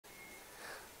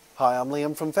Hi, I'm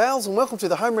Liam from Fowles and welcome to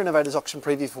the Home Renovators auction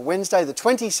preview for Wednesday the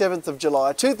 27th of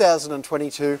July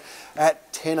 2022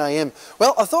 at 10 a.m.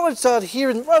 Well, I thought I'd start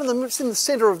here right in the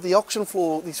centre of the auction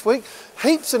floor this week.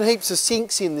 Heaps and heaps of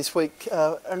sinks in this week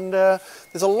and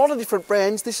there's a lot of different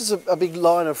brands. This is a big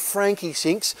line of Frankie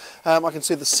sinks. I can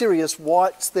see the Sirius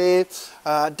whites there,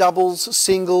 doubles,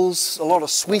 singles, a lot of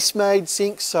Swiss made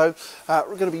sinks, so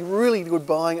we're going to be really good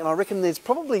buying, and I reckon there's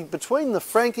probably between the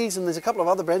Frankies and there's a couple of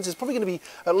other brands, there's probably going to be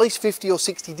at least 50 or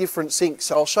 60 different sinks.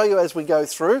 So I'll show you as we go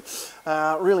through.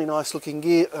 Really nice looking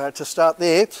gear to start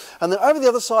there. And then over the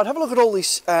other side, have a look at all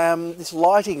this this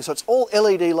lighting. So it's all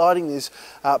LED lighting. There's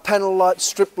panel lights,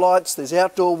 strip lights, there's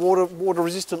outdoor water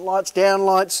resistant lights, down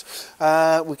lights.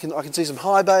 I can see some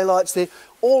high bay lights there.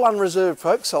 All unreserved,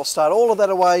 folks. So I'll start all of that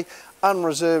away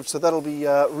unreserved. So that'll be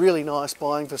really nice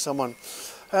buying for someone.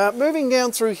 Moving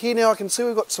down through here now, I can see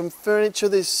we've got some furniture.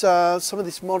 There's some of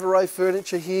this Monterey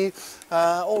furniture here,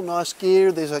 all nice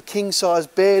gear. There's a king size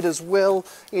bed as well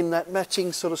in that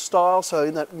matching sort of style, so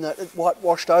in that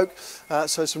whitewashed oak.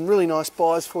 So some really nice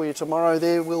buys for you tomorrow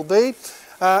there will be.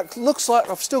 Looks like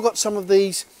I've still got some of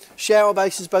these shower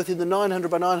bases both in the 900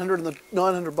 by 900 and the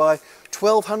 900 by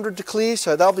 1200 to clear,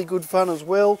 so they'll be good fun as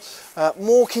well.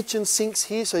 More kitchen sinks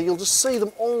here, so you'll just see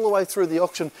them all the way through the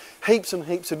auction. Heaps and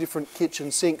heaps of different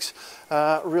kitchen sinks.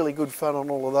 Really good fun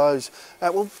on all of those.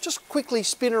 We'll just quickly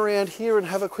spin around here and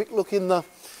have a quick look in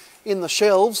the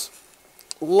shelves.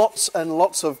 Lots and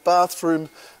lots of bathroom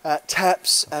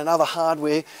taps and other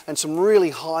hardware, and some really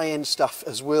high-end stuff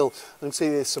as well. You can see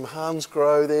there's some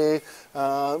Hansgrohe there,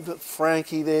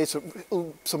 Frankie there,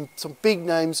 some big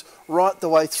names right the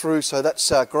way through, so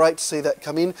that's great to see that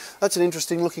come in. That's an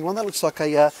interesting looking one. That looks like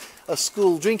a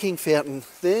school drinking fountain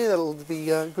there. That'll be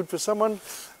good for someone.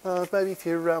 Maybe if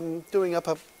you're doing a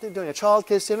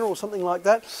childcare centre or something like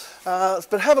that.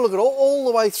 But have a look at all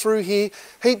the way through here.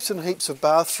 Heaps and heaps of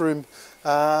bathroom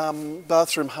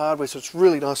hardware. So it's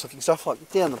really nice looking stuff.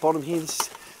 Like down the bottom here, this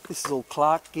is all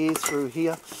Clark gear through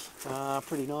here.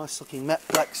 Pretty nice looking matte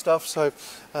black stuff. So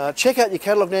check out your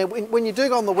catalogue now. When you do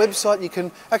go on the website, you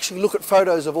can actually look at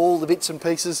photos of all the bits and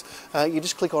pieces. You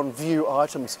just click on view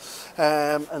items,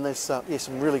 and there's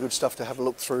some really good stuff to have a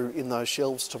look through in those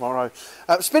shelves tomorrow.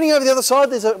 Spinning over the other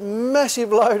side, there's a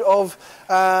massive load of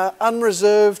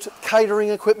unreserved catering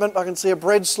equipment. I can see a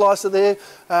bread slicer there,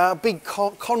 a big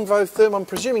Convo therm. I'm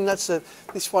presuming that's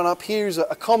this one up here is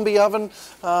a combi oven.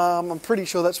 I'm pretty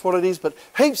sure that's what it is, but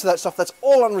heaps of that stuff. That's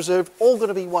all unreserved, all going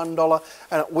to be $1,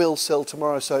 and it will sell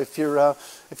tomorrow. So if you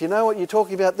know what you're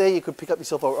talking about there, you could pick up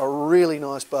yourself a really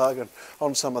nice bargain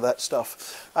on some of that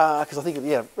stuff, because I think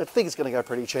it's going to go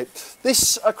pretty cheap.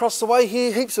 This across the way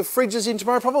here, heaps of fridges in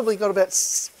tomorrow. Probably got about,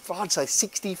 I'd say,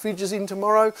 60 fridges in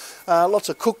tomorrow. Lots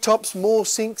of cooktops, more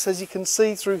sinks, as you can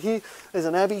see through here. There's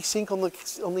an Abbey sink on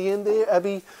the end there,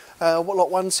 Abbey. Lot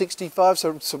 165,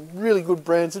 so some really good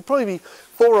brands. There'd probably be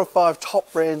 4 or 5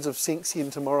 top brands of sinks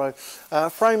in tomorrow.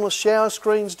 Frameless shower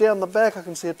screens down the back. I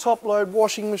can see a top load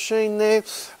washing machine there.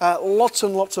 Lots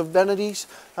and lots of vanities.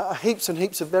 Heaps and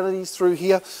heaps of vanities through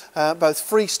here, both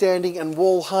freestanding and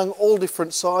wall hung, all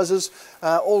different sizes,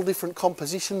 all different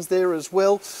compositions there as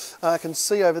well. I can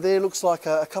see over there, looks like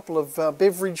a couple of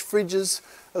beverage fridges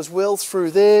as well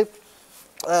through there.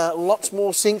 Lots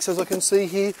more sinks, as I can see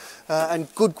here, and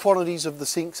good quantities of the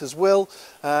sinks as well.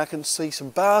 I can see some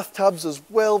bathtubs as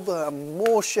well,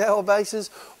 more shower bases,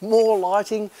 more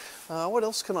lighting. What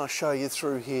else can I show you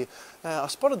through here? I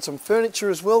spotted some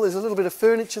furniture as well. There's a little bit of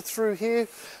furniture through here.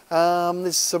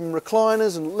 There's some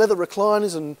recliners and leather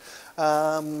recliners and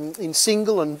in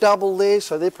single and double there,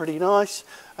 so they're pretty nice.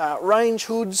 Range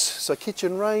hoods, so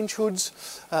kitchen range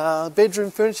hoods, bedroom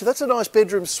furniture. That's a nice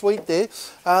bedroom suite there.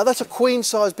 That's a queen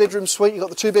size bedroom suite. You've got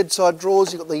the 2 bedside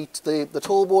drawers, you've got the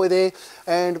tall boy there,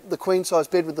 and the queen size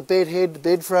bed with the bed head, the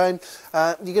bed frame.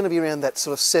 You're going to be around that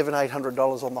sort of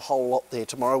 $700-800 on the whole lot there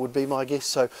tomorrow would be my guess.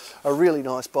 So a really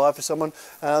nice buy for someone.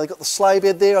 They've got the sleigh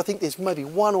bed there. I think there's maybe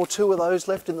 1 or 2 of those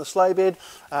left in the sleigh bed,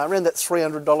 around that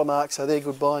 $300 mark, so they're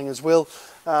good buying as well.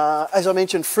 As I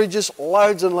mentioned, fridges,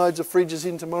 loads and loads of fridges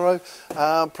in tomorrow,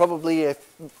 probably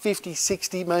 50,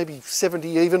 60, maybe 70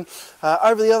 even.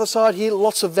 Over the other side here,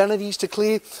 lots of vanities to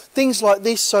clear, things like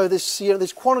this. So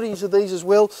there's quantities of these as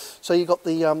well. So you've got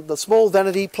the small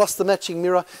vanity plus the matching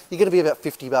mirror. You're going to be about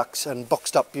 $50 and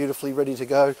boxed up beautifully, ready to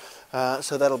go.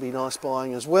 So that'll be nice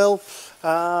buying as well.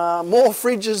 More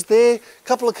fridges there, a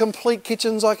couple of complete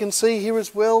kitchens I can see here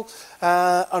as well.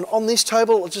 And on this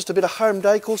table, just a bit of home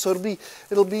decor, so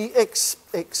it'll be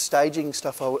ex-staging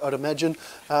stuff, I'd imagine.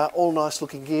 All nice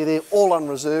looking gear there, all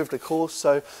unreserved of course,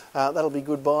 so that'll be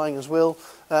good buying as well.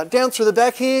 Down through the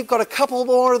back here, got a couple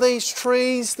more of these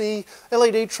trees, the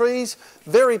LED trees,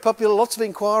 very popular, lots of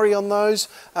inquiry on those.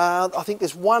 I think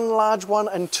there's one large one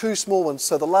and two small ones.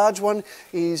 So the large one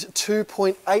is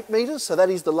 2.8 metres, so that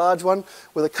is the large one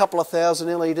with a couple of thousand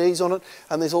LEDs on it,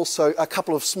 and there's also a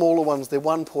couple of smaller ones, they're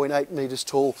 1.8 metres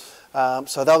tall.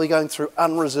 So they'll be going through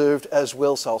unreserved as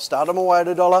well, so I'll start them away at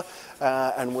 $1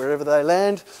 and wherever they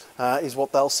land is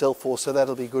what they'll sell for, so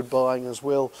that'll be good buying as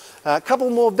well. A couple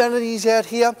more vanities out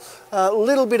here, a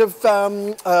little bit of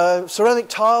ceramic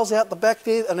tiles out the back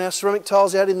there, and our ceramic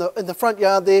tiles out in the front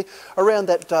yard there, around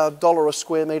that $1 a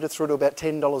square metre through to about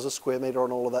 $10 a square metre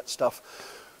on all of that stuff.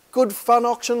 Good fun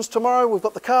auctions tomorrow. We've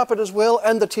got the carpet as well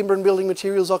and the timber and building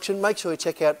materials auction. Make sure you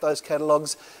check out those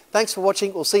catalogues. Thanks for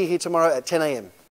watching. We'll see you here tomorrow at 10 a.m.